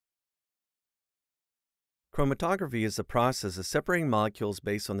Chromatography is the process of separating molecules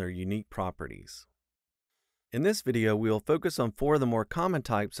based on their unique properties. In this video, we will focus on four of the more common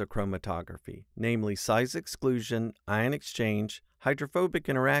types of chromatography, namely size exclusion, ion exchange, hydrophobic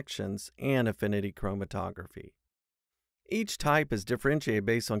interactions, and affinity chromatography. Each type is differentiated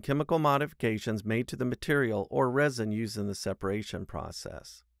based on chemical modifications made to the material or resin used in the separation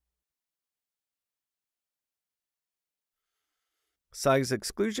process. Size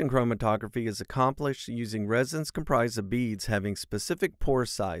exclusion chromatography is accomplished using resins comprised of beads having specific pore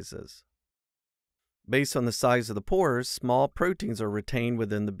sizes. Based on the size of the pores, small proteins are retained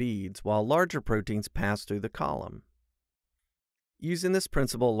within the beads, while larger proteins pass through the column. Using this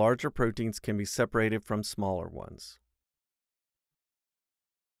principle, larger proteins can be separated from smaller ones.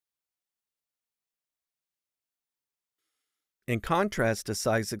 In contrast to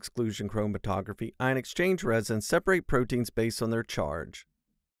size exclusion chromatography, ion exchange resins separate proteins based on their charge.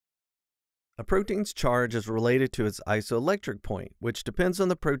 A protein's charge is related to its isoelectric point, which depends on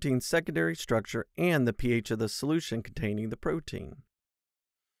the protein's secondary structure and the pH of the solution containing the protein.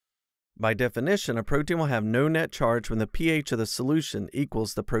 By definition, a protein will have no net charge when the pH of the solution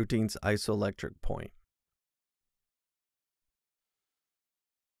equals the protein's isoelectric point.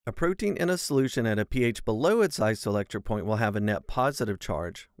 A protein in a solution at a pH below its isoelectric point will have a net positive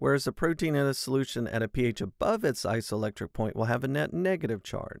charge, whereas a protein in a solution at a pH above its isoelectric point will have a net negative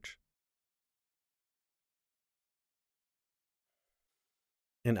charge.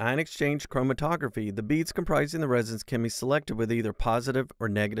 In ion exchange chromatography, the beads comprising the resins can be selected with either positive or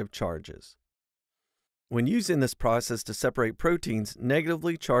negative charges. When using this process to separate proteins,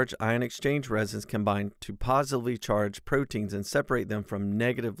 negatively charged ion exchange resins can bind to positively charged proteins and separate them from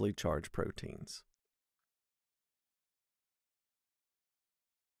negatively charged proteins.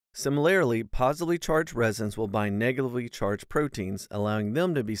 Similarly, positively charged resins will bind negatively charged proteins, allowing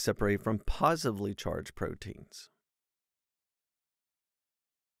them to be separated from positively charged proteins.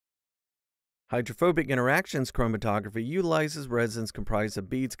 Hydrophobic interactions chromatography utilizes resins comprised of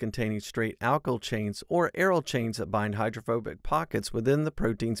beads containing straight alkyl chains or aryl chains that bind hydrophobic pockets within the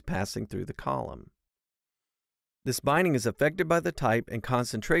proteins passing through the column. This binding is affected by the type and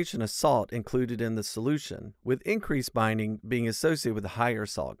concentration of salt included in the solution, with increased binding being associated with higher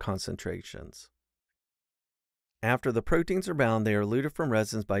salt concentrations. After the proteins are bound, they are eluted from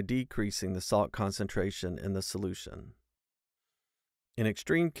resins by decreasing the salt concentration in the solution. In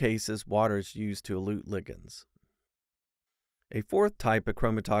extreme cases, water is used to elute ligands. A fourth type of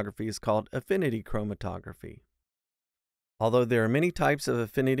chromatography is called affinity chromatography. Although there are many types of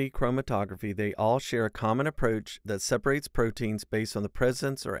affinity chromatography, they all share a common approach that separates proteins based on the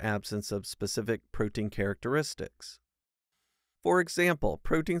presence or absence of specific protein characteristics. For example,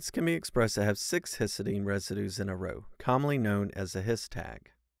 proteins can be expressed that have 6 histidine residues in a row, commonly known as a his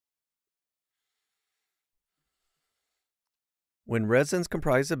tag. When resins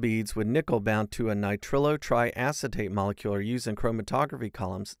comprised of beads with nickel bound to a nitrillo triacetate molecule are used in chromatography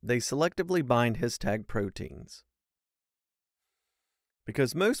columns, they selectively bind his tag proteins.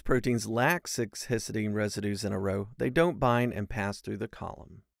 Because most proteins lack 6 histidine residues in a row, they don't bind and pass through the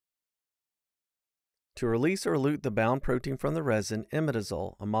column. To release or elute the bound protein from the resin,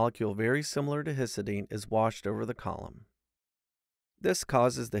 imidazole, a molecule very similar to histidine, is washed over the column. This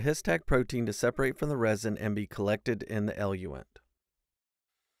causes the his tag protein to separate from the resin and be collected in the eluent.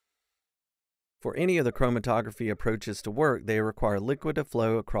 For any of the chromatography approaches to work, they require liquid to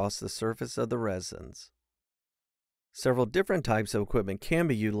flow across the surface of the resins. Several different types of equipment can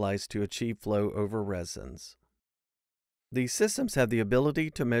be utilized to achieve flow over resins. These systems have the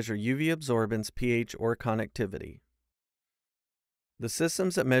ability to measure UV absorbance, pH, or conductivity. The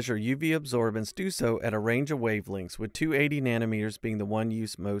systems that measure UV absorbance do so at a range of wavelengths, with 280 nanometers being the one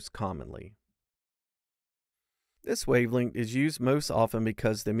used most commonly. This wavelength is used most often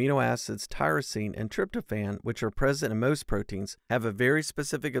because the amino acids tyrosine and tryptophan, which are present in most proteins, have a very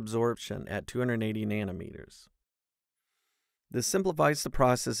specific absorption at 280 nanometers. This simplifies the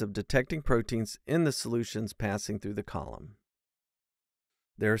process of detecting proteins in the solutions passing through the column.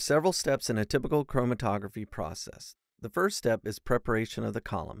 There are several steps in a typical chromatography process. The first step is preparation of the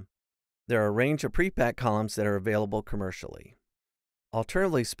column. There are a range of pre-packed columns that are available commercially.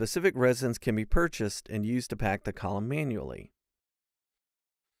 Alternatively, specific resins can be purchased and used to pack the column manually.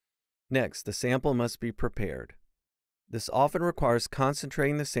 Next, the sample must be prepared. This often requires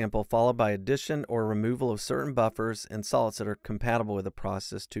concentrating the sample followed by addition or removal of certain buffers and salts that are compatible with the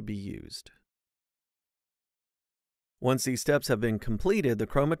process to be used. Once these steps have been completed, the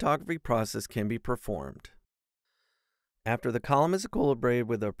chromatography process can be performed. After the column is equilibrated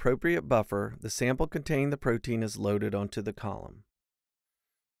with the appropriate buffer, the sample containing the protein is loaded onto the column.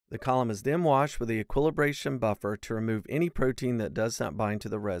 The column is then washed with the equilibration buffer to remove any protein that does not bind to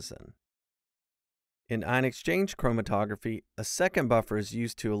the resin. In ion exchange chromatography, a second buffer is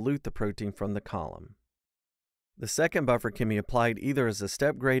used to elute the protein from the column. The second buffer can be applied either as a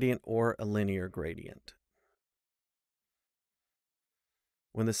step gradient or a linear gradient.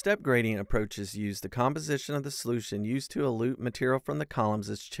 When the step gradient approach is used, the composition of the solution used to elute material from the columns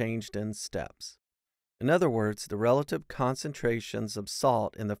is changed in steps. In other words, the relative concentrations of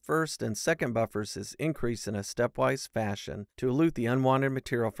salt in the first and second buffers is increased in a stepwise fashion to elute the unwanted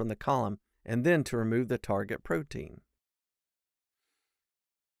material from the column and then to remove the target protein.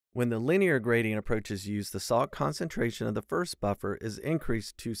 When the linear gradient approach is used, the salt concentration of the first buffer is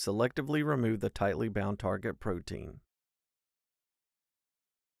increased to selectively remove the tightly bound target protein.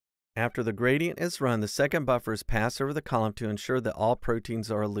 After the gradient is run, the second buffer is passed over the column to ensure that all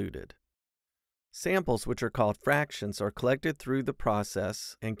proteins are eluted. Samples, which are called fractions, are collected through the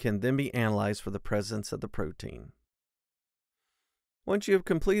process and can then be analyzed for the presence of the protein. Once you have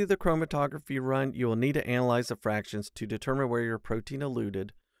completed the chromatography run, you will need to analyze the fractions to determine where your protein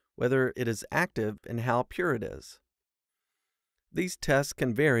eluted, whether it is active, and how pure it is. These tests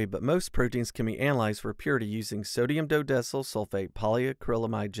can vary, but most proteins can be analyzed for purity using sodium dodecyl sulfate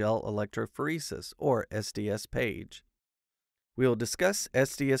polyacrylamide gel electrophoresis, or SDS-PAGE. We will discuss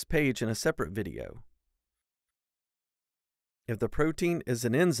SDS-PAGE in a separate video. If the protein is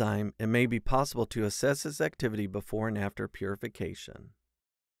an enzyme, it may be possible to assess its activity before and after purification.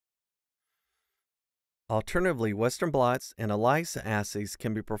 Alternatively, Western blots and ELISA assays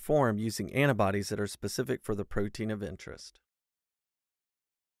can be performed using antibodies that are specific for the protein of interest.